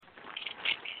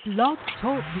Blog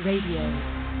Talk Radio.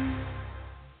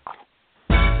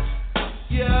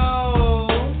 Yo!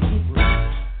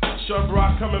 Chuck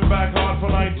Rock coming back hard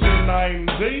for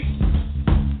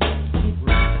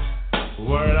 1990.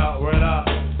 Word out, word out.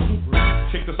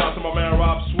 Kick this out to my man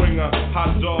Rob Swinger,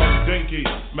 Hot Dog, Dinky,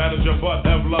 Manager Butt,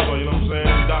 Ev Lover, you know what I'm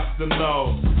saying? Dr.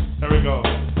 No. Here we go.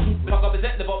 It's the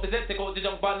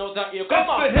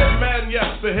Hitman,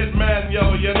 yes, the Hitman,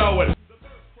 yo, you know it.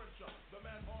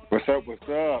 What's up, what's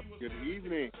up? Good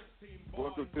evening.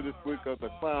 Welcome to this week of the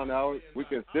Clown Hour,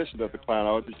 weekend edition of the Clown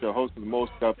Hour. This is your host, Mo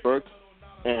Scott Burke,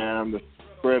 and the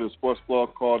spread of sports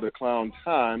blog called The Clown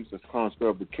Times. That's Clown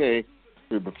spelled with K.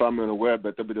 You can find me on the web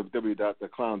at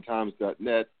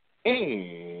www.theclowntimes.net,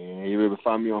 and you'll be able to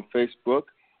find me on Facebook.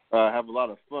 Have a lot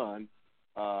of fun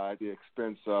at the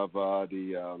expense of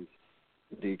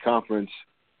the conference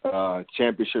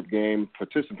championship game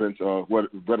participants, what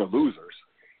are losers,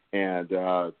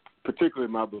 and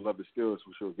particularly my beloved Steelers,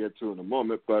 which we'll get to in a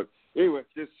moment. But anyway,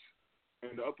 just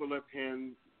in the upper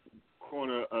left-hand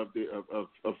corner of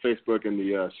Facebook in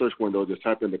the search window, just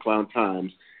type in The Clown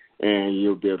Times, and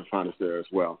you'll be able to find us there as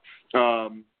well. I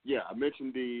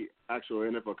mentioned the actual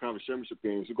NFL Conference Championship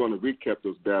games. We're going to recap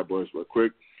those bad boys real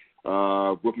quick.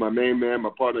 With my main man, my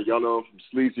partner, y'all know him from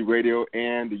SLZE Radio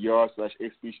and the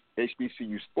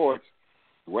Yard-HBCU Sports,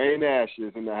 Duane Nash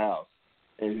is in the house.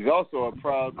 And he's also a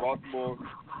proud Baltimore,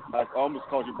 I almost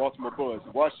called you Baltimore Bullets,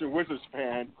 Washington Wizards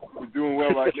fan. He's doing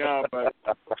well right now. But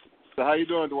so how you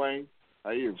doing, Duane?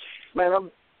 How are you?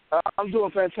 Man, I'm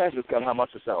doing fantastic, Scott. How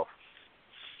about yourself?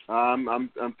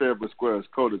 I'm fair but square. It's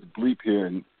cold as bleep here,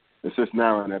 and it's just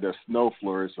now and there's snow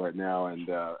flurries right now, and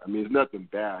it's nothing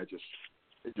bad.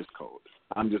 It's just cold.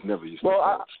 I'm just never used to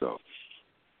cold. So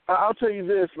I'll tell you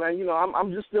this, man. You know,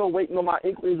 I'm just still waiting on my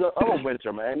inklings of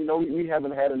winter, man. You know, we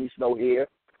haven't had any snow here.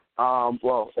 Right.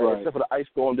 Except for the ice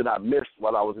storm that I missed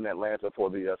while I was in Atlanta for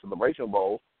the Celebration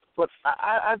Bowl. But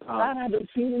I haven't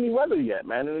seen any weather yet,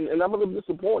 man, and I'm a little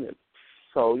disappointed.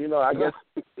 So, you know, I guess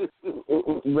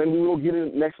maybe we'll get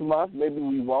it next month. Maybe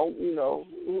we won't. You know,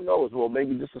 who knows? Well,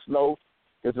 maybe just the snow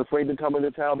is afraid to come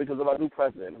into town because of our new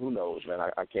president. Who knows, man?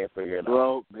 I can't figure it out.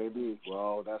 Well, maybe.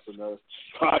 Well, that's another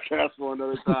podcast for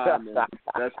another time. And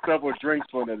that's a couple of drinks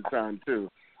for another time, too.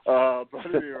 But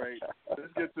at any rate,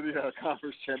 let's get to the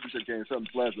conference championship game, something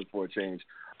pleasant for a change.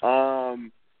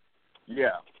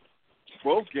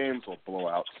 Both games were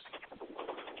blowouts,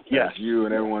 as you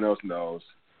and everyone else knows.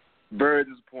 Very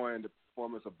disappointing, the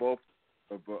performance of both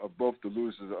the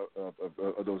losers of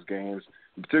those games,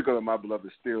 in particular my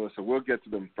beloved Steelers. So we'll get to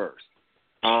them first.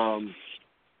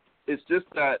 It's just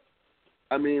that,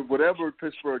 whatever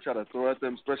Pittsburgh tried to throw at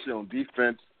them, especially on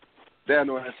defense, they had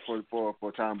no answer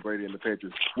for Tom Brady and the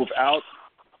Patriots without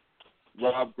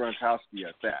Rob Gronkowski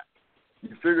at that.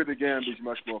 You figured the game would be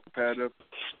much more competitive.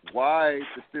 Why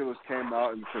the Steelers came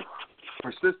out and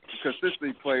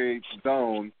consistently played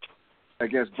zone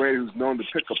against Brady, who's known to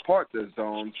pick apart the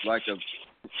zones like a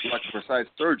precise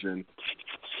surgeon,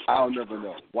 I'll never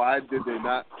know. Why did they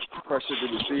not pressure the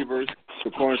receivers, the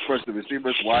corners pressure the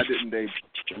receivers? Why didn't they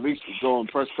at least go in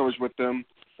press coverage with them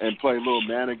and play a little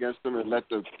man against them and let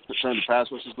the turn the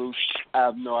pass rushers loose? I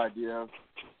have no idea.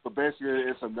 But basically,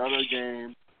 it's another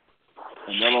game,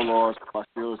 another loss by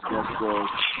Steelers against those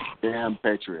damn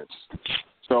Patriots.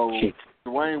 So,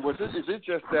 Duane, is it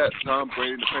just that Tom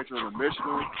Brady and the Patriots are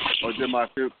emotional, or did my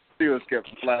Steelers get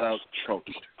flat out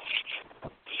coached?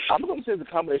 I'm going to say it's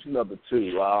a combination of the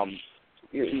two.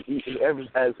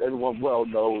 As everyone well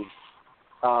knows,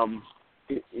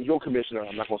 your commissioner,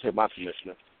 I'm not going to say my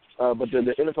commissioner, but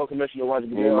the NFL commissioner, Roger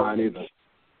Goodell, mine either.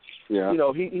 Yeah. You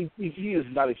know, he is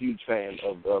not a huge fan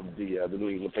of the New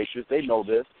England Patriots. They know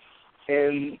this,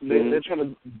 and they're trying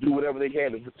to do whatever they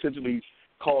can to potentially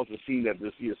cause a scene at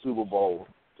this year's Super Bowl,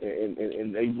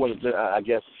 and they wanted to, I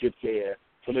guess, get there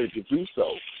so they could do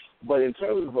so. But in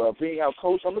terms of being out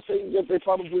coached, I'm going to say that they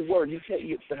probably were. You can't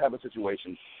get to have a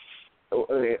situation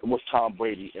with Tom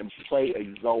Brady and play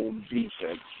a zone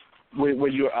defense where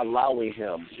you're allowing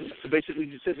him to basically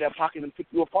just sit in that pocket and pick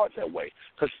you apart that way,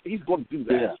 because he's going to do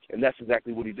that, and that's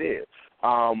exactly what he did.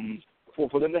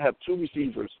 For them to have two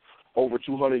receivers over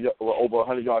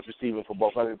 100 yards receiving for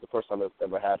both, I think it's the first time that's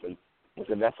ever happened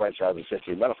within that franchise's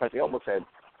history. Matter of fact, they almost had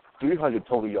 300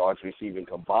 total yards receiving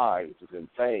combined, which is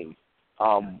insane.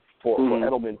 For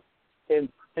Edelman. And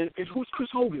who's Chris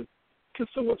Hogan? Can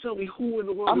someone tell me who in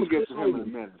the world I'm is gonna Chris get to him in a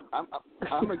minute. I'm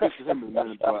gonna get to him in a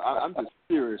minute, but I'm just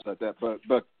serious at that.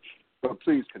 But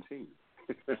please continue.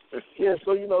 Yeah,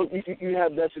 so you know you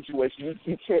have that situation.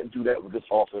 You can't do that with this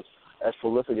offense as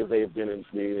prolific as they have been in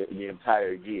the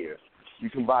entire year. You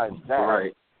combine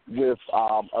that with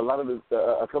a lot of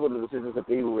a couple of the decisions that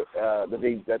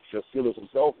that the Steelers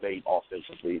themselves made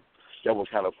offensively that was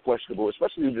kind of questionable,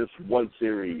 especially this one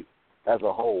series as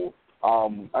a whole.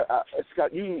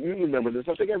 Scott, you remember this.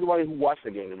 I think everybody who watched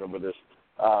the game remember this.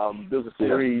 There was a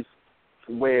series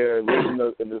where in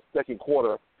the second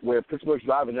quarter where Pittsburgh's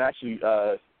driving and actually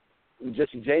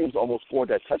Jesse James almost scored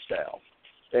that touchdown.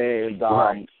 And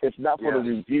if not for the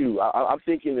review, I'm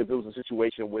thinking if it was a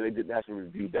situation where they didn't have to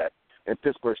review that and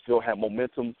Pittsburgh still had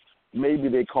momentum, maybe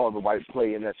they called the right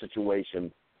play in that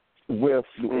situation with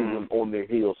New England on their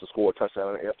heels to score a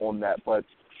touchdown on that. But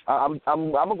I'm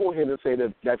gonna go ahead and say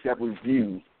that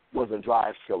review was a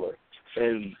drive killer.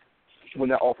 And when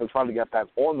that offense finally got back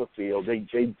on the field, they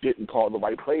didn't call the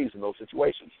right plays in those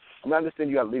situations. I mean, I understand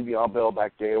you got Le'Veon Bell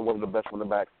back there, one of the best running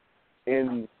backs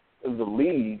in the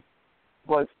league,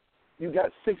 but you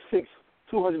got 6'6",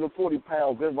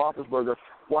 240-pound Ben Roethlisberger.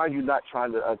 Why are you not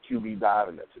trying to QB dive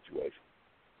in that situation?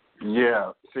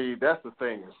 Yeah, see, that's the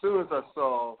thing. As soon as I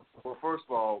saw, well, first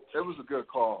of all, it was a good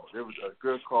call. It was a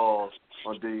good call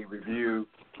on the review.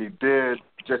 He did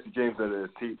Jesse James at his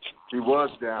feet. He was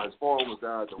down. His form was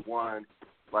down at the one,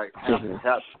 like the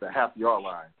half-yard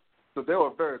line. So they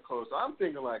were very close. So I'm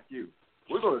thinking like you.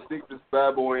 We're going to sneak this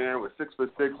bad boy in with 6'6",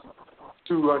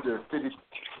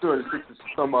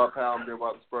 260-some-odd pound Ben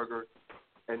Roethlisberger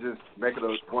and just make it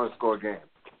a one-score game.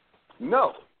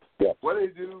 No. Yeah. What they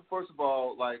do, first of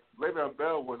all, like Le'Veon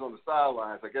Bell was on the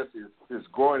sidelines. I guess his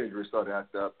groin injury started to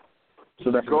act up.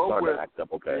 So that's go with to act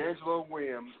up, okay. D'Angelo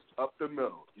Williams up the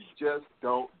middle. You just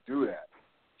don't do that.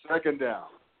 Second down,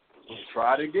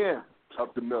 try it again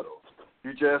up the middle.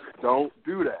 You just don't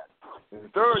do that.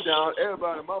 And third down,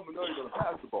 everybody in mama knows you're going to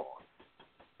pass the ball,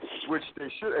 which they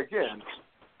should. Again,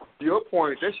 to your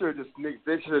point, they should have just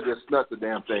snuck the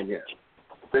damn thing in.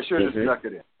 They should have just snuck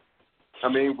it in. I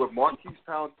mean, with Marquise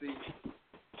Pouncey,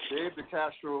 Dave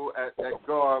DeCastro at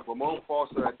guard, Ramon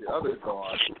Foster at the other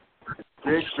guard,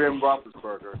 Big Ben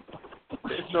Roethlisberger,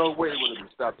 there's no way it would have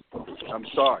been stopped. I'm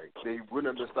sorry. They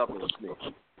wouldn't have been stopped with a sneak.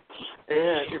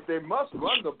 And if they must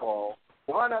run the ball,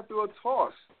 why not do a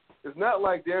toss? It's not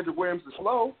like DeAndre Williams is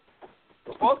slow.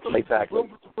 Exactly.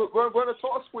 Run a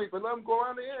toss sweep and let them go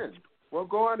around the end. We'll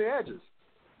go around the edges.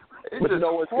 It's but you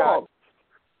know what, Scott?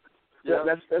 Yeah.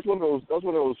 That's one of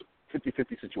those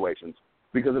 50-50 situations.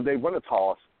 Because if they run a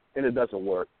toss and it doesn't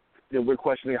work, then we're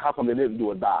questioning how come they didn't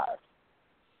do a dive.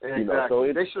 Exactly. You know, so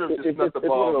they should have just snuck the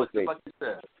ball. Just like you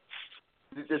said.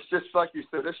 It's just like you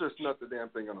said. They should have snuck the damn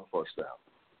thing on the first down.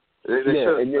 They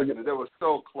should have. They were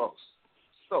so close.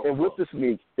 And with the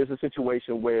sneak, it's a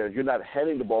situation where you're not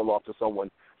handing the ball off to someone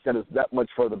that is that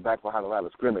much further back behind the line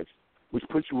of scrimmage, which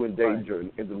puts you in danger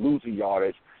and losing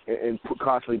yardage and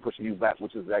constantly pushing you back,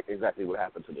 which is exactly what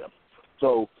happened to them.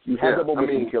 So you have the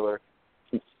momentum killer.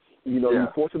 You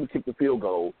force them to kick the field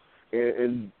goal,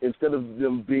 and instead of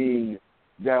them being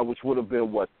down, which would have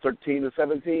been,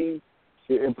 13-17,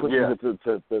 it pushes it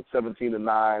to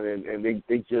 17-9, and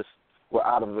they just were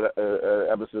out of it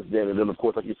ever since then. And then, of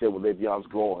course, like you said, with Le'Veon's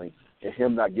groin and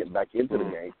him not getting back into the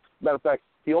game. Matter of fact,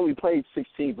 he only played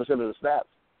 16% of the snaps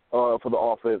for the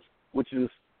offense, which is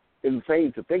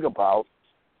insane to think about.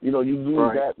 You know, you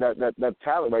lose that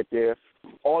talent right there.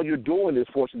 All you're doing is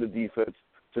forcing the defense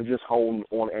to just hone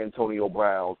on Antonio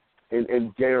Brown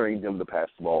and daring them to pass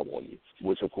the ball on you,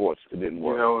 which, of course, it didn't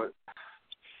work.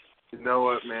 You know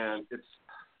what, man? It's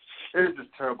just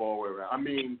terrible all the way around. I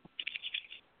mean,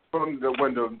 when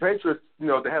the Patriots,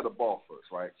 they had the ball first,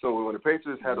 right? So when the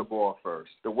Patriots had the ball first,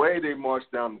 the way they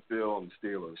marched down the field on the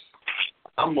Steelers,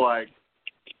 I'm like,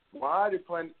 why are they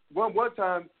playing? One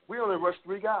time, we only rushed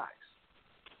 3 guys.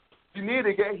 You need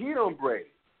to get heat on Brady.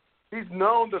 He's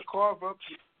known to carve up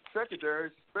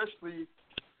secondaries, especially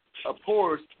a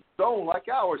poor zone like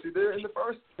ours. He did it in the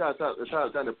first time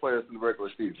they played us in the regular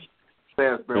season.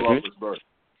 Stands Ben Roethlisberger.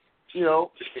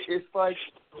 It's like,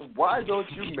 why don't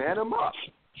you man him up?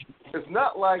 It's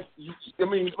not like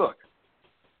look,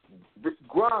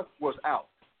 Gronk was out.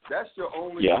 That's your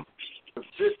only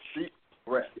fit deep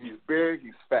threat. He's big,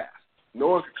 he's fast. No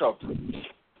one can cover him.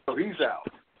 So he's out.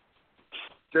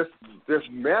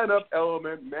 Just man up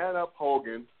Element, man up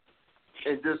Hogan,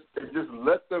 and just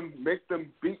let them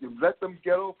beat you. Let them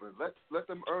get open. Let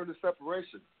them earn the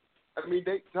separation. I mean,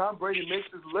 Tom Brady makes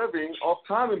his living off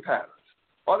timing patterns.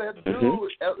 All they have to do,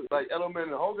 like Edelman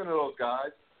and Hogan and those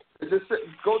guys, is just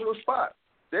go to a spot.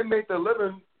 They make their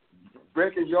living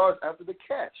breaking yards after the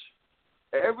catch.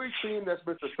 Every team that's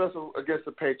been successful against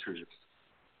the Patriots,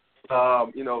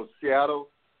 Seattle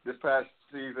this past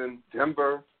season,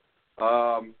 Denver,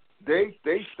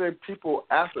 they send people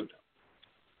after them.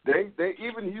 They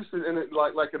even used to in it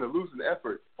like in a losing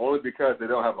effort only because they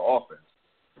don't have an offense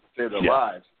to save their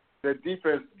lives. Their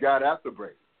defense got after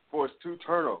Brady, forced 2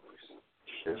 turnovers.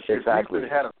 Exactly. If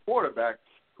they had a quarterback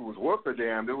who was worth a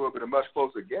damn, it would have been a much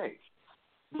closer game.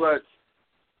 But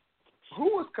who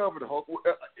was covering Hogan?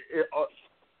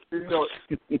 You know,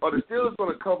 are the Steelers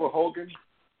going to cover Hogan?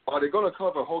 Are they going to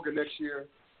cover Hogan next year?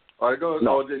 Are they going to?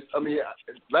 No.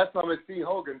 Last time I seen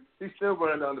Hogan, he's still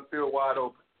running down the field wide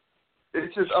open.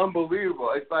 It's just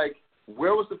unbelievable. It's like,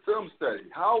 where was the film study?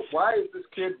 Why is this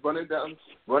kid running down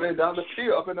the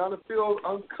field, up and down the field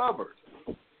uncovered?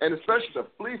 And especially the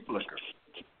flea flicker.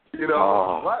 You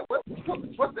know,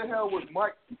 what the hell was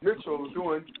Mike Mitchell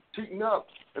doing, cheating up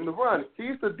in the run?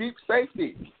 He's the deep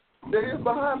safety. He's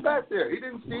behind back there. He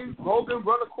didn't see Hogan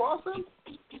run across him?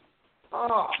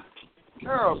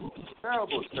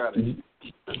 Terrible strategy.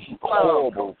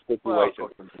 Horrible situation.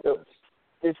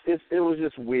 It was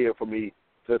just weird for me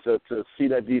to see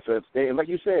that defense. And like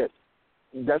you said,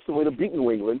 that's the way to beat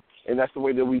New England, and that's the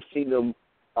way that we've seen them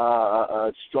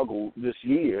struggle this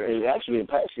year, and actually in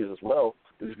past years as well,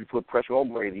 is if you put pressure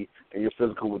on Brady and you're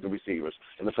physical with the receivers.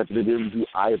 And the fact that they didn't do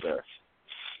either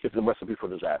is the recipe for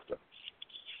disaster.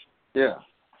 Yeah.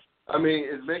 I mean,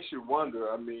 it makes you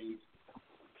wonder. I mean,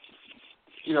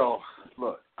 you know,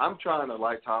 look, I'm trying to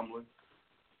like Tomlin,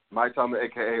 Mike Tomlin,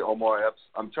 a.k.a. Omar Epps.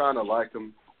 I'm trying to like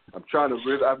him. I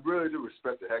really do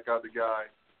respect the heck out of the guy.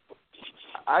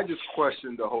 I just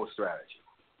question the whole strategy.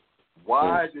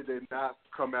 Why did they not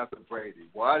come after Brady?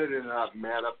 Why did they not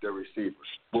man up their receivers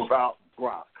without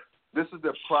Gronk? This is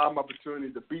their prime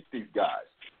opportunity to beat these guys.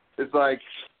 It's like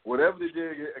whatever they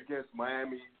did against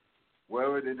Miami,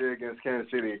 whatever they did against Kansas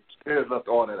City, they just left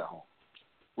all that at home.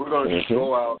 We're going to just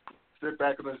go out, sit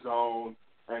back in the zone,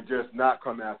 and just not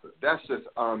come after it. That's just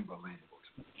unbelievable.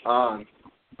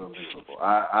 Unbelievable.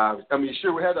 I mean,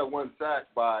 sure, we had that one sack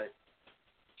by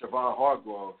Javon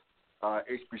Hargrove,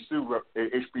 HBCU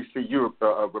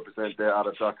representative out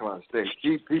of South Carolina State.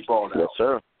 He balled out. Yes,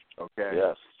 sir. Okay.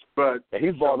 Yes. But and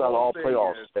he's balled out all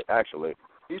playoffs, actually.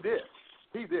 He did.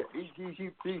 He's a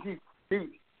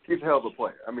hell of a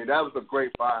player. I mean, that was a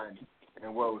great find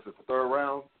in what was it, the 3rd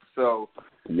round? So,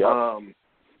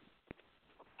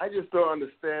 I just don't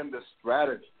understand the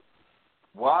strategy.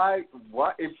 Why?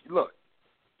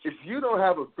 If you don't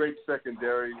have a great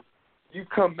secondary, you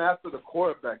come after the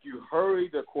quarterback. You hurry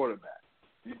the quarterback.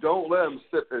 You don't let him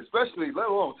sit, especially let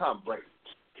alone Tom Brady.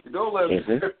 You don't let him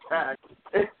sit back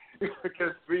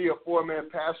against 3 or 4 man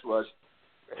pass rush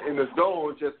in the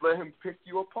zone. Just let him pick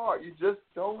you apart. You just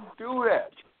don't do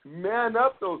that. Man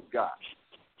up those guys.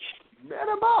 Man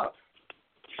them up.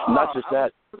 Not just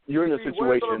that. You're in a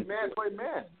situation. Man play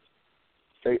man.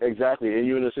 Exactly, and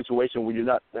you're in a situation where you're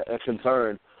not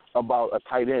concerned about a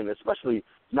tight end, especially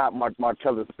not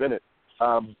Martellus Bennett,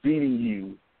 beating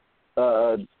you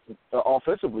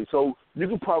offensively. So you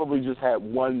could probably just have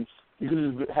you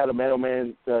could just have a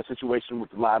man-on-man situation with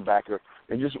the linebacker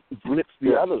and just blitz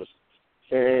the others.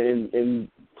 And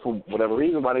for whatever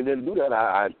reason why they didn't do that,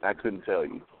 I couldn't tell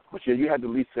you. But yeah, you had to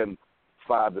at least send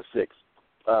 5 to 6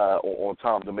 on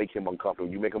Tom to make him uncomfortable.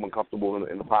 You make him uncomfortable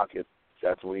in the pocket,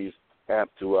 that's when he's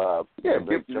apt to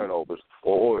make turnovers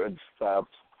or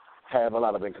have a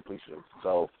lot of incompletions.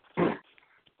 So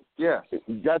that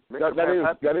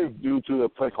is due to the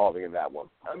play calling in that one.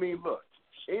 I mean, look,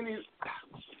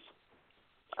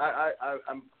 I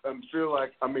feel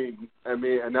like I mean,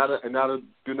 and I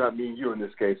do not mean you in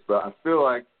this case, but I feel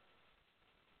like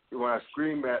when I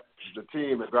scream at the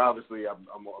team, and obviously I'm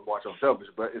watching on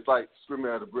television, but it's like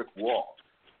screaming at a brick wall.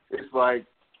 It's like,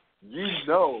 you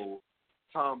know,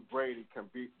 Tom Brady can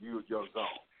beat you at your zone.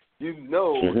 You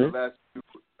know, the last 2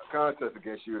 contests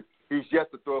against you, he's yet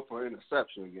to throw for an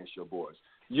interception against your boys.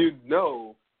 You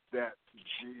know that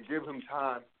you give him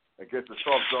time against the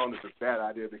soft zone is a bad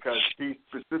idea because he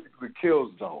specifically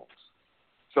kills zones.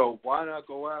 So why not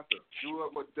go after him? Do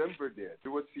what Denver did.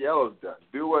 Do what Seattle's done.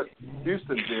 Do what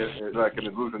Houston did, like in a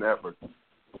losing effort.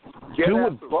 Do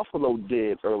what Buffalo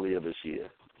did earlier this year.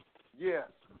 Yeah,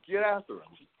 get after him.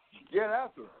 Get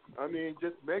after him. I mean,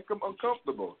 just make him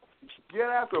uncomfortable. Get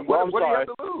after him. What do you have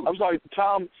to lose? I'm sorry,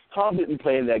 Tom didn't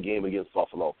play in that game against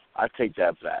Buffalo. I take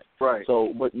that back. Right.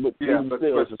 So, but still,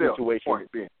 it's a situation.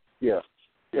 Point being. Yeah,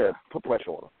 put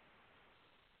pressure on him.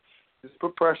 Just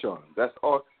put pressure on him. That's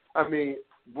all. I mean,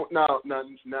 now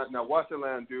watch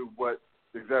Atlanta do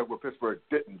exactly what Pittsburgh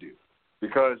didn't do,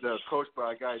 because they're coached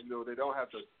by a guy, they don't have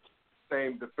the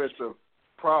same defensive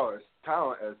prowess,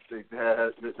 talent as they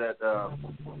had that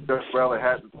Gus Bradley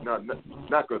had,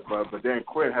 not Gus Bradley, but Dan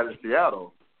Quinn had in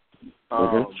Seattle.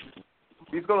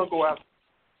 He's going to go after.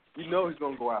 You know he's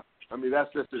going to go after. I mean,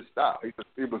 that's just his style. He's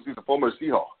a former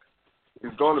Seahawk.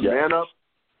 He's going to man up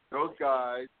those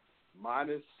guys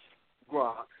minus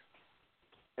Gronk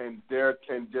and just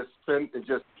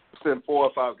send 4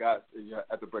 or 5 guys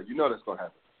at the break. You know that's going to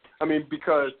happen. I mean,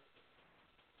 because,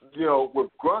 with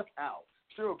Gronk out,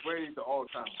 sure, Brady's the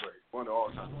all-time great, one of the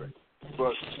all-time greats.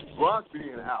 But Gronk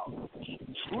being out,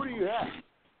 who do you have?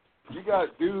 You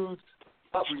got dudes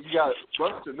up, you got a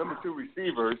bunch of number 2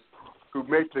 receivers who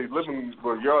make the living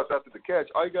for yards after the catch.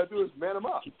 All you got to do is man them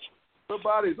up. Put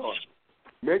bodies on them.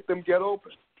 Make them get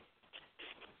open.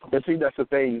 And see, that's the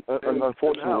thing,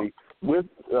 unfortunately, with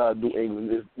New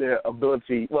England is their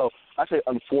ability, well, I say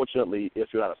unfortunately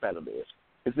if you're not a fan of theirs,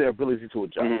 it's their ability to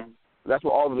adjust. Mm-hmm. That's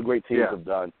what all of the great teams have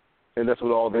done, and that's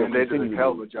what all they continue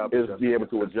to do is be able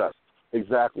to adjust.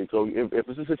 Exactly. So if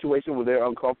it's a situation where they're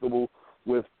uncomfortable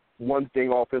with one thing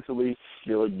offensively,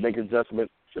 they'll make an adjustment.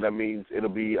 So that means it'll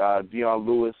be Deion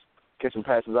Lewis catching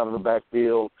passes out of the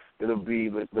backfield. It'll be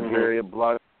LeGarrette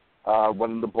Blount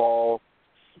running the ball.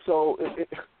 So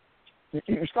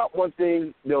you stop one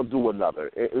thing, they'll do another.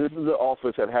 This is an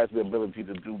offense that has the ability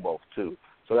to do both, too.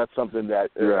 So that's something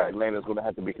that Atlanta's going to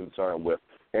have to be concerned with.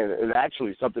 And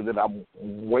actually something that I'm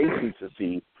waiting to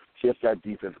see if that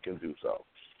defense can do so.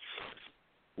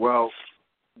 Well,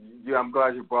 yeah, I'm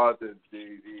glad you brought the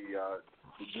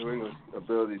New England's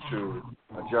ability to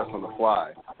adjust on the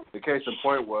fly. The case in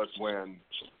point was when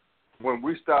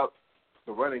we stopped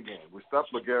the running game, we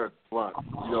stopped LeGarrette Blount,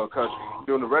 because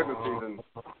during the regular season,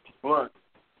 Blount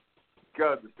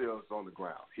got the Steelers on the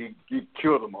ground. He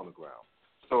killed them on the ground.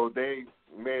 So they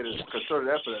made a concerted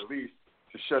effort at least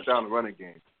to shut down the running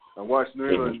game. And once New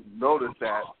England noticed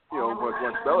that,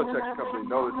 once Belichick's company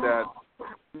noticed that,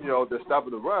 they're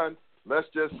stopping the run, let's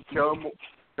just kill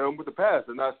them with the pass.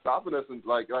 They're not stopping us in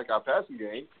like our passing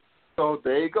game. So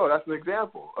there you go. That's an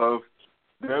example of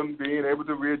them being able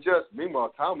to readjust.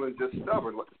 Meanwhile, Tomlin's just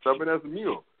stubborn as a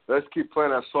mule. Let's keep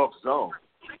playing that soft zone.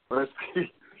 Let's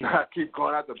not keep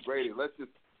going after Brady. Let's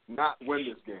just not win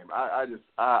this game. I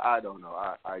don't know.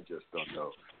 I just don't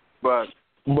know. But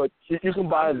you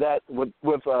combine that with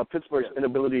Pittsburgh's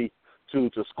inability to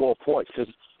score points,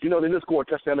 because they didn't score a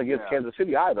touchdown against Kansas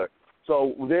City either.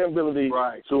 So their ability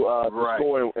to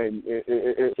score and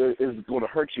is going to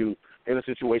hurt you in a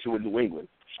situation with New England.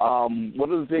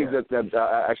 One of the things that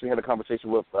I actually had a conversation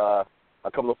with a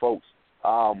couple of folks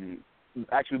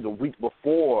actually the week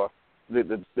before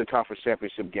the conference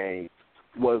championship game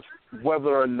was whether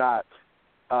or not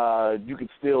you could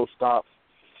still stop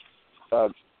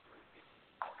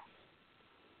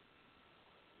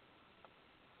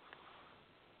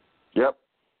Yep.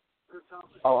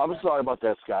 Oh, I'm sorry about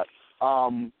that, Scott.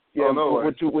 No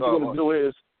worries. What you're going to do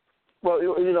is, well,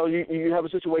 you have a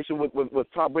situation with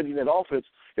Tom Brady in that offense.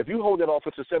 If you hold that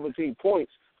offense to 17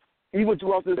 points, even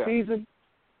throughout this season,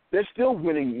 they're still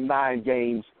winning 9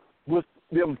 games with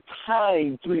them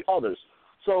tying 3 others.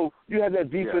 So you have that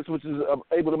defense which is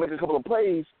able to make a couple of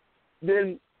plays,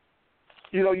 then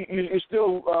you're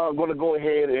still going to go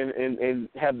ahead and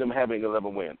have them having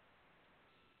 11 wins.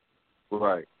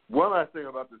 Right. One last thing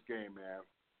about this game, man.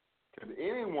 Can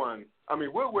anyone? I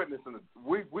mean, we're witnessing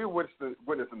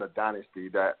the dynasty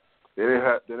that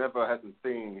they never hasn't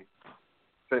seen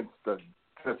since the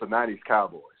 '90s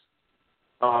Cowboys.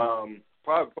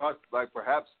 Probably like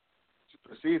perhaps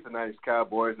precedes the '90s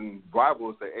Cowboys and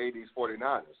rivals the '80s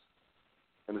 49ers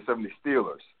and the '70s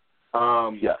Steelers.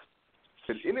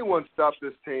 Can anyone stop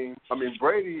this team? I mean,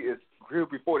 Brady he'll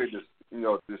be 40 this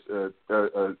later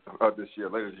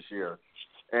this year,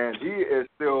 and he is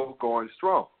still going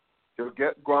strong. He'll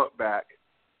get Gronk back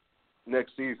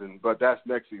next season, but that's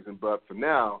next season. But for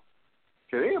now,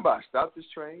 can anybody stop this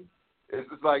train? It's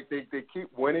just like they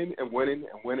keep winning and winning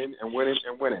and winning and winning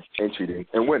and winning and cheating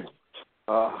and winning.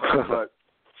 But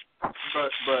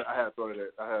I had to throw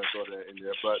that in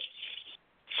there. But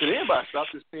can anybody stop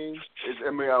this team?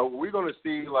 Are we going to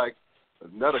see like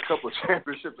another couple of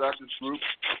championships after this group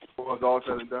before it's all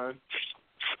said and done?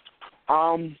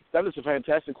 That is a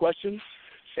fantastic question.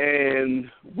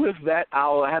 And with that,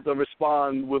 I'll have to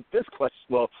respond with this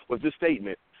question, with this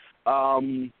statement.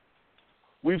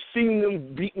 We've seen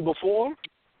them beaten before.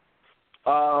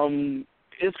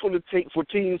 It's going to take for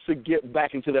teams to get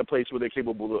back into that place where they're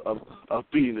capable of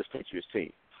beating this Patriots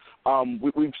team.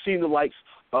 We've seen the likes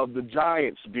of the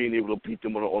Giants being able to beat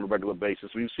them on a regular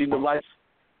basis. We've seen the likes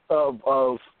of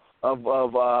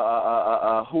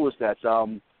who is that?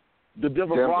 The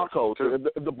Denver Broncos.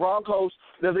 The Broncos,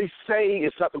 now they say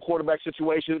it's not the quarterback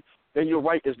situation, and you're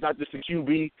right, it's not just the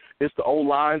QB, it's the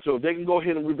O-line. So if they can go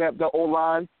ahead and revamp that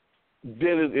O-line,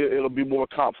 then it'll be more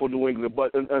comp for New England.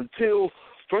 But until,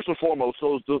 first and foremost,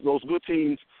 those good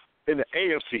teams in the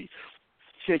AFC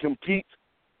can compete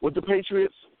with the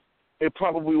Patriots, it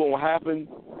probably won't happen.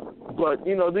 But,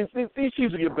 you know, these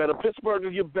teams will get better. Pittsburgh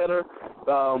will get better.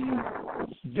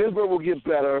 Denver will get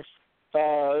better.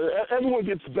 Everyone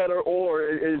gets better, or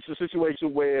it's a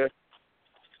situation where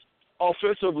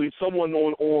offensively someone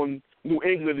on New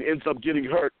England ends up getting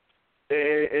hurt,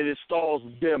 and it stalls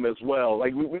them as well.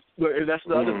 Like and that's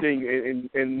the other thing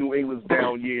in New England's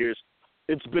down years.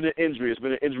 It's been an injury. It's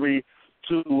been an injury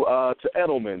to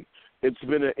Edelman. It's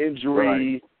been an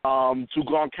injury to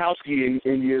Gronkowski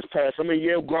in years past. I mean,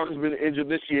 yeah, Gronk has been injured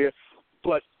this year,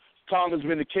 but Tom has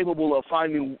been capable of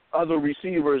finding other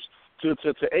receivers to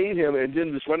aid him, and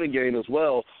then this running game as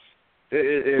well.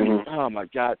 Oh, my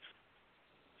God.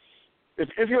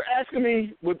 If you're asking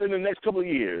me within the next couple of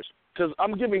years, because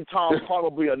I'm giving Tom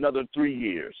probably another 3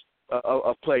 years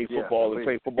of playing football and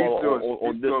playing football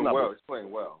on this level. Well. He's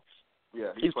playing well.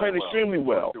 Yeah, he's playing extremely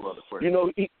well. You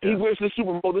know, he wins the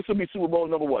Super Bowl. This will be Super Bowl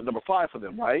number 5 for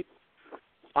them, right?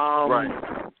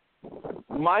 Right.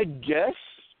 My guess,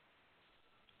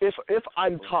 if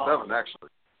I'm Tom, 7 actually.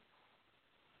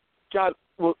 God,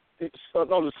 well,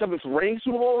 the 7th ring,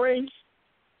 Super Bowl ring.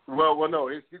 Well, no,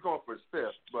 he's going for his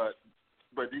 5th, but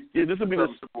this will be the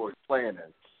Super Bowl he's playing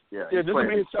in. Yeah, this will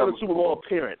be his 7th Super Bowl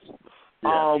appearance.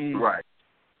 Yeah, right.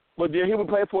 But then he would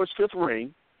play for his 5th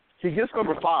ring. He gets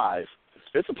number 5.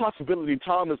 It's a possibility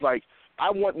Tom is like,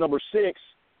 I want number 6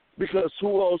 because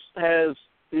who else has,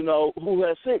 who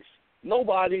has 6?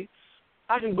 Nobody.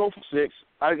 I can go for 6.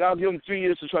 I'll give him 3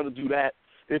 years to try to do that.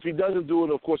 If he doesn't do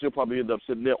it, of course, he'll probably end up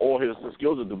sitting there or his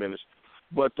skills are diminished.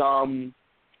 But, God,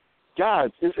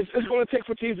 it's going to take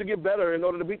for teams to get better in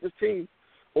order to beat this team,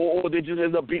 or they just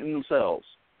end up beating themselves.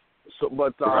 So,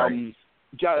 but, God,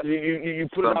 you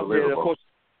put it out there. Of course,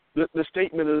 the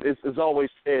statement is always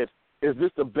said, is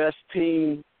this the best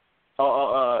team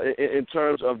in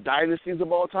terms of dynasties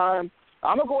of all time?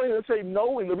 I'm going to go ahead and say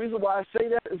no, and the reason why I say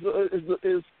that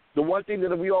is the one thing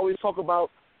that we always talk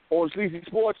about on SLZE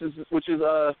Sports, which is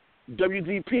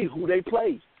WDP, who they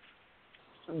play.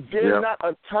 There's not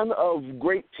a ton of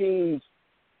great teams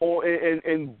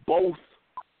in both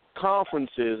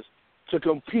conferences to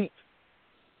compete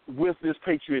with this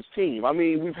Patriots team. I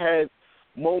mean, we've had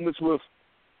moments with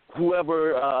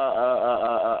whoever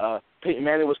Peyton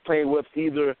Manning was playing with,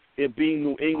 either it being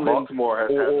New England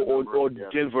or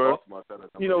Denver.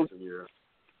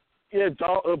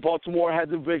 Baltimore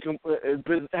hasn't been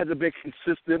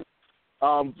consistent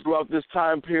throughout this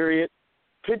time period.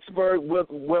 Pittsburgh,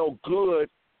 well, good,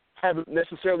 haven't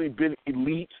necessarily been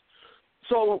elite.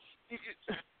 So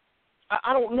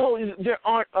I don't know. There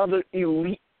aren't other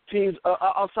elite teams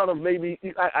outside of maybe,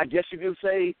 I guess you could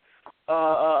say,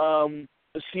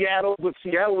 Seattle, but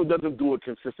Seattle doesn't do it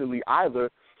consistently either.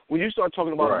 When you start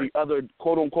talking about the other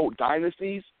quote-unquote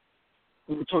dynasties,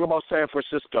 we're talking about San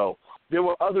Francisco. There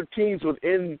were other teams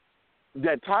within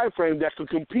that time frame that could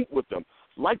compete with them,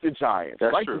 like the Giants,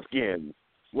 the Skins,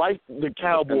 like the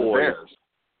Cowboys,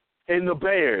 and the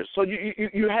Bears. So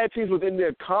you had teams within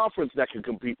their conference that could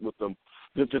compete with them,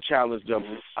 to challenge them.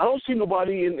 I don't see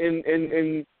nobody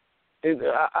in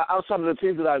outside of the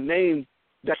teams that I named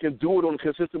that can do it on a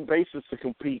consistent basis to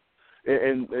compete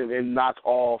and knock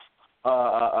off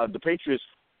the Patriots.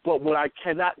 But what I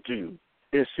cannot do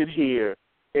is sit here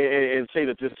and say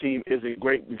that this team isn't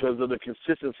great because of the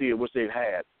consistency in which they've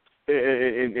had,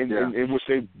 in which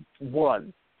they've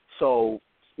won. So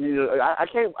I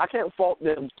can't fault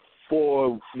them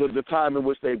for the time in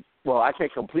which they. Well, I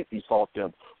can't completely fault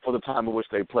them for the time in which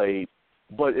they played,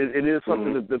 but it is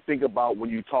something to think about when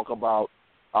you talk about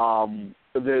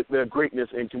their greatness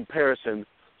in comparison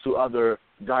to other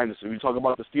dynasties. You talk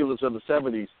about the Steelers of the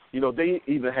 70s. They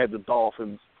even had the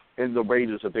Dolphins and the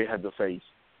Raiders that they had to face.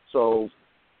 So,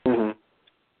 it's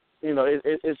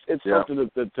something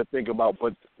to think about.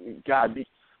 But, God,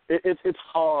 it's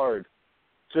hard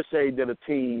to say that a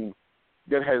team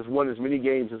that has won as many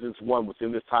games as it's won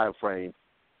within this time frame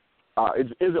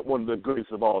isn't one of the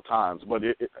greatest of all times. But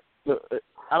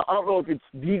I don't know if it's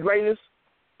the greatest,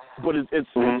 but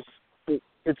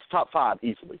it's top 5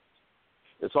 easily.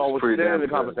 It's always they're in the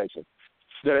conversation.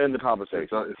 They're in the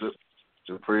conversation.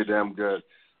 It's pretty damn good.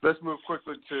 Let's move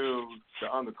quickly to the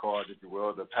undercard, if you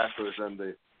will, the Patriots and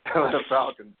the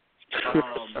Falcons.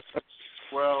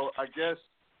 Well, I guess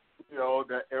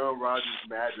that Aaron Rodgers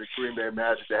magic, Green Bay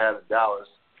magic they had in Dallas.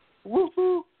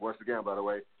 Woo-hoo! Once again, by the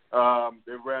way,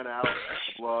 they ran out of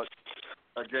blood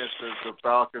against the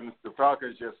Falcons. The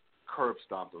Falcons just curb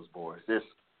stomped those boys.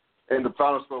 And the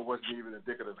final score wasn't even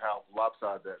indicative of how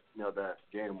lopsided that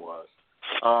game was.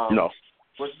 No.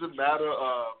 Was it a matter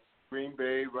of Green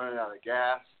Bay running out of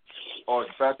gas, or the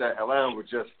fact that Atlanta was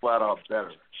just flat out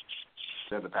better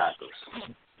than the Packers?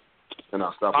 And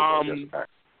our stuff was against the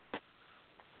Packers.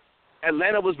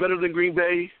 Atlanta was better than Green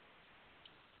Bay,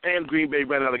 and Green Bay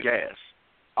ran out of gas.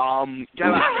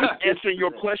 Answering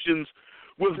your questions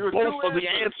with both of the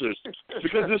answers,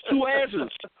 because there's two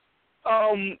answers.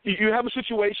 You have a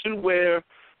situation where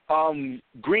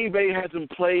Green Bay hasn't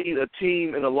played a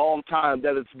team in a long time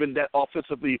that has been that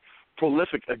offensively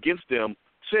prolific against them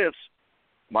since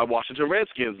my Washington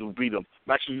Redskins who beat them.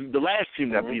 Actually, the last team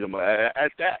that beat them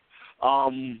at that.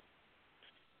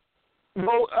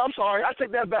 Well, I'm sorry, I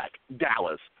take that back.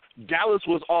 Dallas. Dallas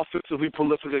was offensively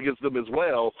prolific against them as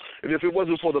well, and if it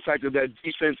wasn't for the fact that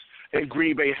defense and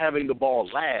Green Bay having the ball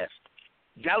last,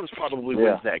 Dallas probably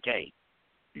wins that game.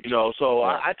 So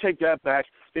I take that back.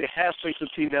 They have faced a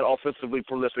team that offensively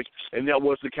prolific, and that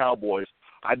was the Cowboys.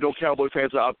 I know Cowboy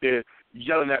fans are out there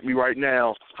yelling at me right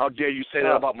now. How dare you say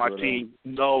that about my team?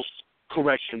 No,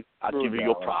 correction. I give you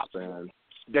your props.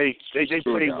 They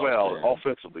played well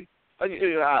offensively.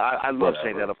 I love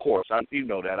saying that, of course. You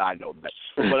know that. I know that.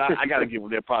 But I got to give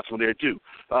them their props for there, too.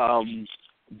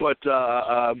 But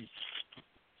that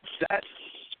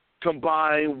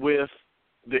combined with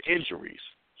the injuries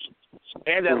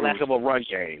and that lack of a run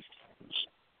game.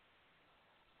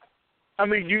 I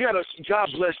mean, God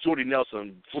bless Jordy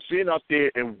Nelson for being out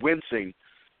there and wincing.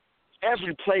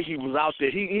 Every play he was out there,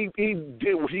 he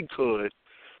did what he could,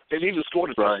 and he even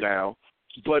scored a touchdown.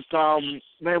 But,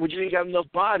 man, when you ain't got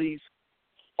enough bodies,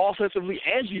 offensively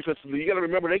and defensively, you got to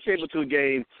remember they came into the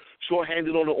game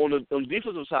shorthanded on the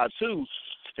defensive side too,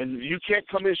 and you can't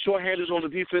come in shorthanded on the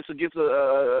defense against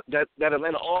that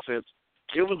Atlanta offense.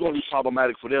 It was going to be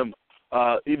problematic for them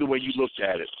either way you looked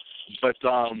at it. But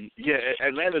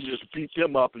Atlanta just beat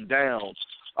them up and down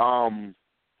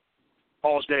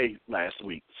all day last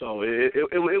week. So it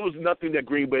was nothing that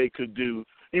Green Bay could do.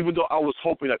 Even though I was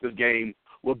hoping that this game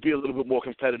will be a little bit more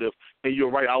competitive. And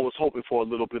you're right, I was hoping for a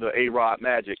little bit of A-Rod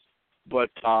magic, but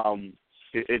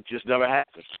it just never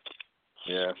happened.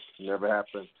 Yeah, never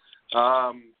happened.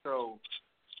 So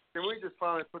can we just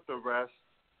finally put to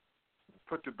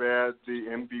bed the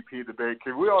MVP debate?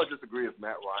 Can we all just agree it's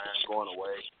Matt Ryan going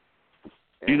away?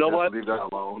 You know what? Leave that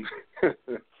alone.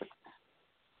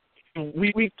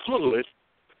 we could.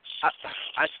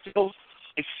 I still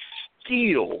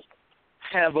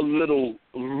have a little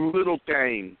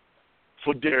thing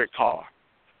for Derek Carr.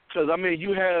 Because, I mean,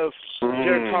 you have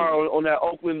Derek Carr on that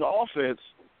Oakland offense.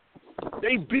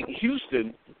 They beat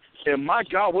Houston, and my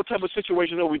God, what type of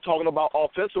situation are we talking about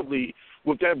offensively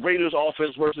with that Raiders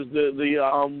offense versus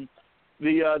the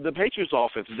Patriots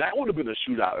offense? That would have been a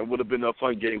shootout. It would have been a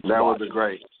fun game to watch. That would have been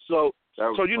great. So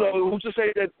you know, who's to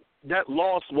say that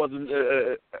loss wasn't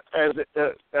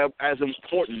as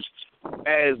important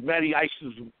as Matty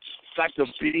Ice's fact of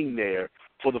being there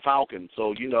for the Falcons.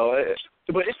 So, you know,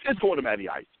 but it's going to Matty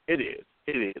Ice. It is.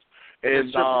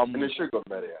 And it should go to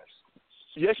Matty Ice.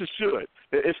 Yes, it should.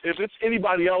 If it's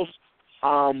anybody else,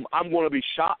 I'm going to be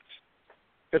shocked.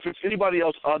 If it's anybody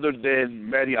else other than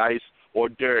Matty Ice or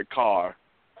Derek Carr,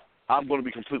 I'm going to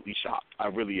be completely shocked. I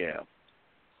really am.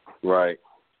 Right.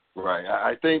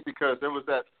 I think because there was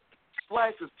that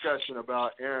slight discussion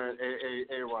about Aaron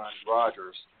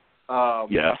Rodgers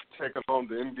taking home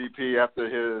the MVP after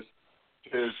his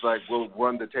 "we'll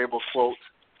run the table" quote,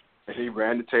 and he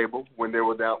ran the table when they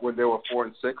were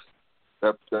 4-6.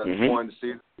 That won the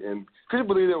season. And could you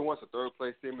believe they were once a third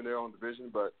place team in their own division?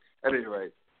 But at any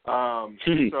rate,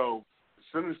 so as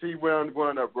soon as he went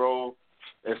on that roll,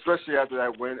 especially after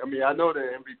that win, I mean, I know the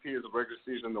MVP is a regular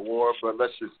season award, but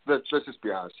let's just be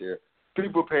honest here.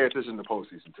 People pay attention to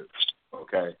postseason too.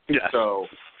 Okay. Yeah. So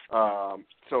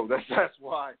that's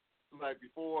why, like,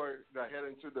 before I head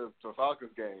into the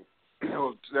Falcons game, there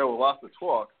was lots of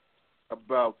talk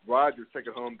about Rodgers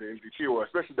taking home the MVP, or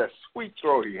especially that sweet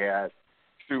throw he had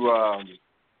to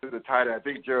the tight end. I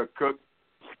think Jared Cook,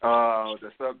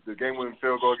 the game-winning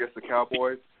field goal against the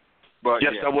Cowboys. But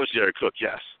yes, that was Jared Cook.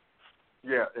 Yes.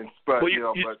 Yeah, but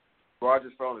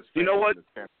Rodgers fell on his face. You know what? In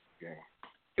the game.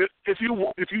 If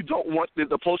you don't want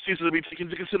the postseason to be taken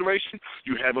into consideration,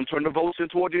 you have them turn the votes in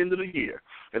toward the end of the year,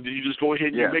 and then you just go ahead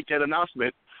and you make that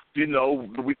announcement. You know,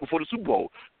 the week before the Super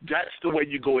Bowl. That's the way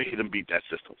you go ahead and beat that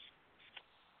system.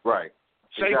 Right.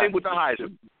 Same thing with the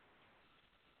Heisman.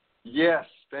 Yes,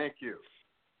 thank you.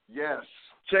 Yes.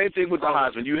 Same thing with the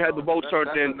Heisman. You had the vote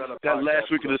turned in that last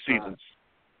week of the season.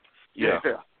 Yeah.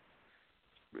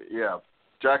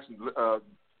 Jackson,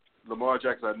 Lamar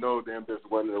Jackson, I know damn this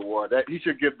won the award. He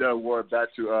should give the award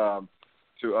back to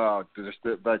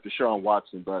Deshaun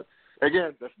Watson. But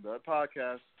again, that's another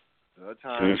podcast, another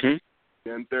time.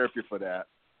 Getting therapy for that.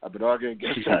 I've been arguing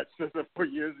against that system for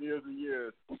years and years and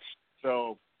years.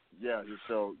 So,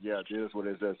 it is what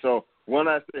it is. So, one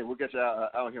last thing. We'll get you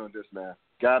out here on this, man.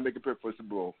 Got to make a pick for Super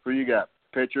Bowl. Who you got?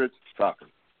 Patriots,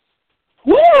 Falcons.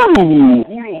 Woo!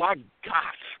 Who do I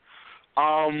got?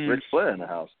 Ric Flair in the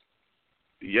house.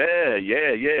 Yeah,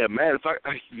 man.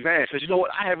 Because you know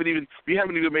what? We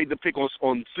haven't even made the pick on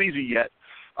SLZE yet.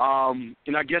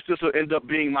 And I guess this will end up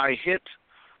being my hint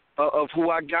of who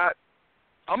I got.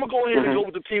 I'm going to go ahead and go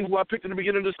with the team who I picked in the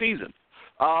beginning of the season,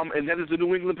 and that is the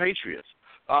New England Patriots.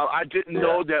 I didn't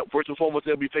know that, first and foremost,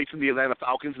 they'll be facing the Atlanta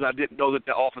Falcons, and I didn't know that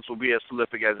their offense will be as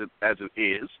prolific as it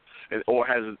is, or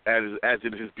as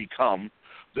it has become.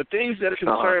 The things that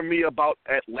concern me about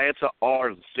Atlanta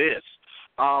are this.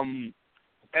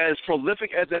 As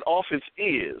prolific as that offense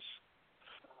is,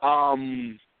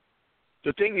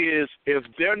 the thing is, if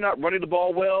they're not running the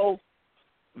ball well,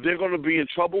 they're going to be in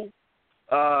trouble.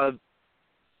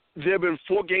 There have been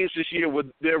 4 games this year where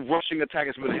their rushing attack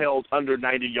has been held under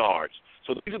 90 yards.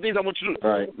 So these are things I want you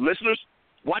to listeners,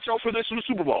 watch out for this in the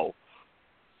Super Bowl.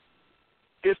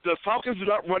 If the Falcons do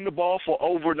not run the ball for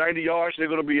over 90 yards, they're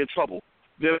going to be in trouble.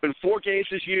 There have been 4 games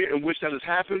this year in which that has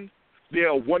happened. They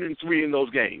are 1-3 in those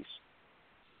games.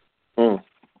 And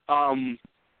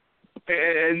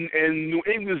New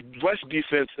England's rush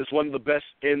defense is one of the best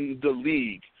in the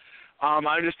league. I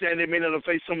understand they may not have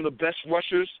faced some of the best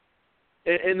rushers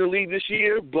in the league this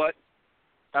year, but,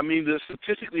 I mean,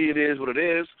 statistically it is what it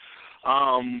is.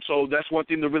 So that's one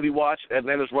thing to really watch,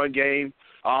 Atlanta's run game.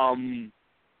 And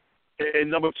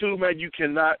number 2, man, you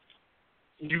cannot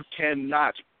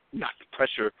not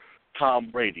pressure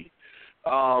Tom Brady.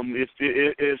 If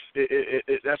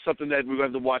that's something that we're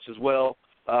going to watch as well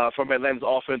from Atlanta's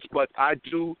offense. But I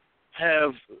do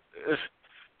have,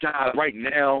 right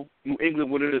now, New England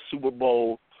winning the Super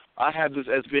Bowl, I have this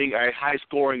as being a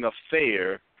high-scoring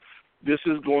affair. This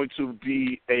is going to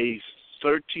be a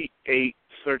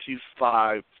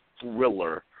 38-35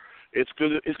 thriller. It's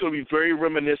going to be very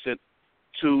reminiscent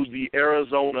to the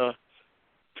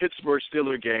Arizona-Pittsburgh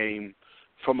Steelers game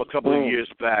from a couple of years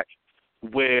back,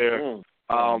 where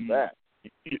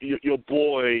your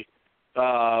boy,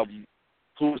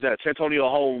 who was that? Santonio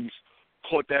Holmes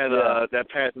caught that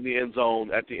pass in the end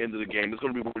zone at the end of the game. It's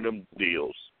going to be one of them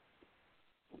deals.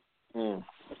 Yeah.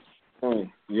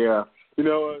 You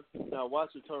know, now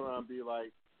watch it turn around and be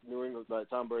like New England, like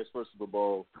Tom Brady's first Super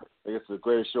Bowl. I guess the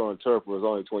greatest show on turf was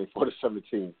only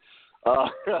 24-17.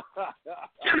 But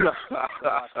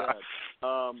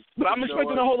I'm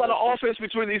expecting a whole lot of offense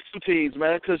between these two teams,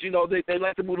 man, because, you know, they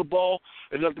like to move the ball.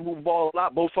 They like to move the ball a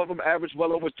lot. Both of them average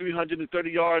well over 330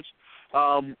 yards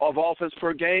of offense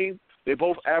per game. They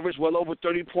both average well over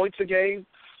 30 points a game.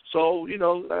 So, you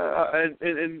know,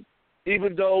 and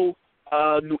even though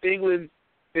New England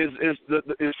is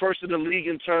first in the league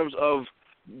in terms of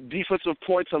defensive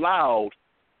points allowed,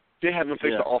 they haven't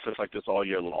faced an offense like this all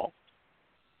year long.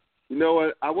 You know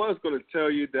what? I was going to tell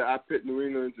you that I picked New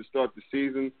England to start the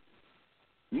season.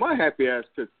 My happy ass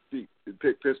picked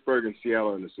Pittsburgh and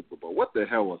Seattle in the Super Bowl. What the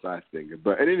hell was I thinking?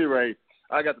 But at any rate,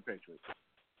 I got the Patriots.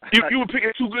 You were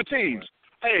picking 2 good teams.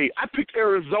 Hey, I picked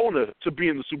Arizona to be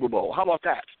in the Super Bowl. How about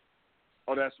that?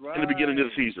 Oh, that's right. In the beginning of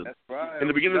the season. That's right. In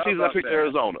the beginning of the season, I picked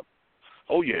Arizona.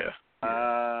 Oh, yeah.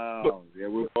 Yeah,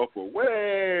 we both were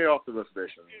way off the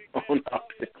reservation.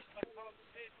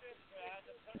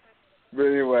 But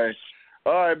anyway,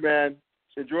 all right, man.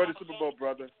 Enjoy the Super Bowl,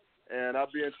 brother, and I'll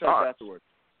be in touch afterwards.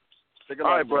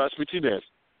 All right, bro. Speak to you then.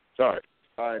 All right.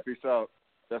 All right, peace out.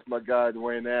 That's my guy,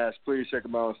 Duane Nash. Please check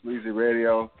him out on SLZE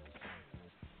Radio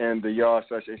and the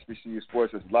Yard-HBCU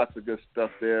Sports. There's lots of good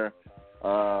stuff there.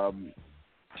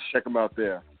 Check him out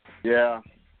there. Yeah.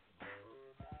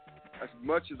 As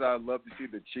much as I love to see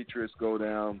the Patriots go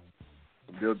down,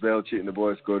 Bill Belichick and the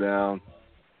boys go down,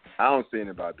 I don't see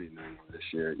anybody beating them this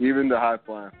year. Even the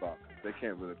high-flying Falcons. They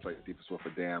can't really play defense worth a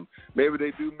damn. Maybe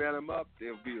they do man them up.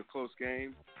 It'll be a close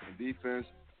game in defense.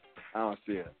 I don't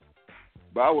see it.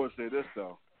 But I will say this,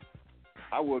 though.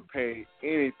 I would pay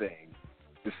anything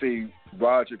to see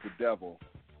Roger the Devil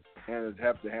and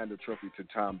have to hand the trophy to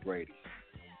Tom Brady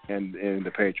and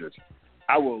the Patriots.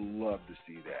 I would love to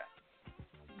see that.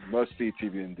 Must-see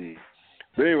TV indeed.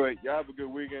 But anyway, y'all have a good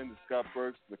weekend. This is Scott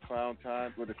Burks, The Clown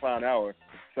Time, with The Clown Hour.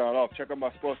 Sign off. Check out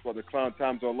my sports bar, The Clown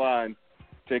Times online.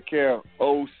 Take care.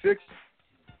 06.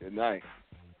 Good night.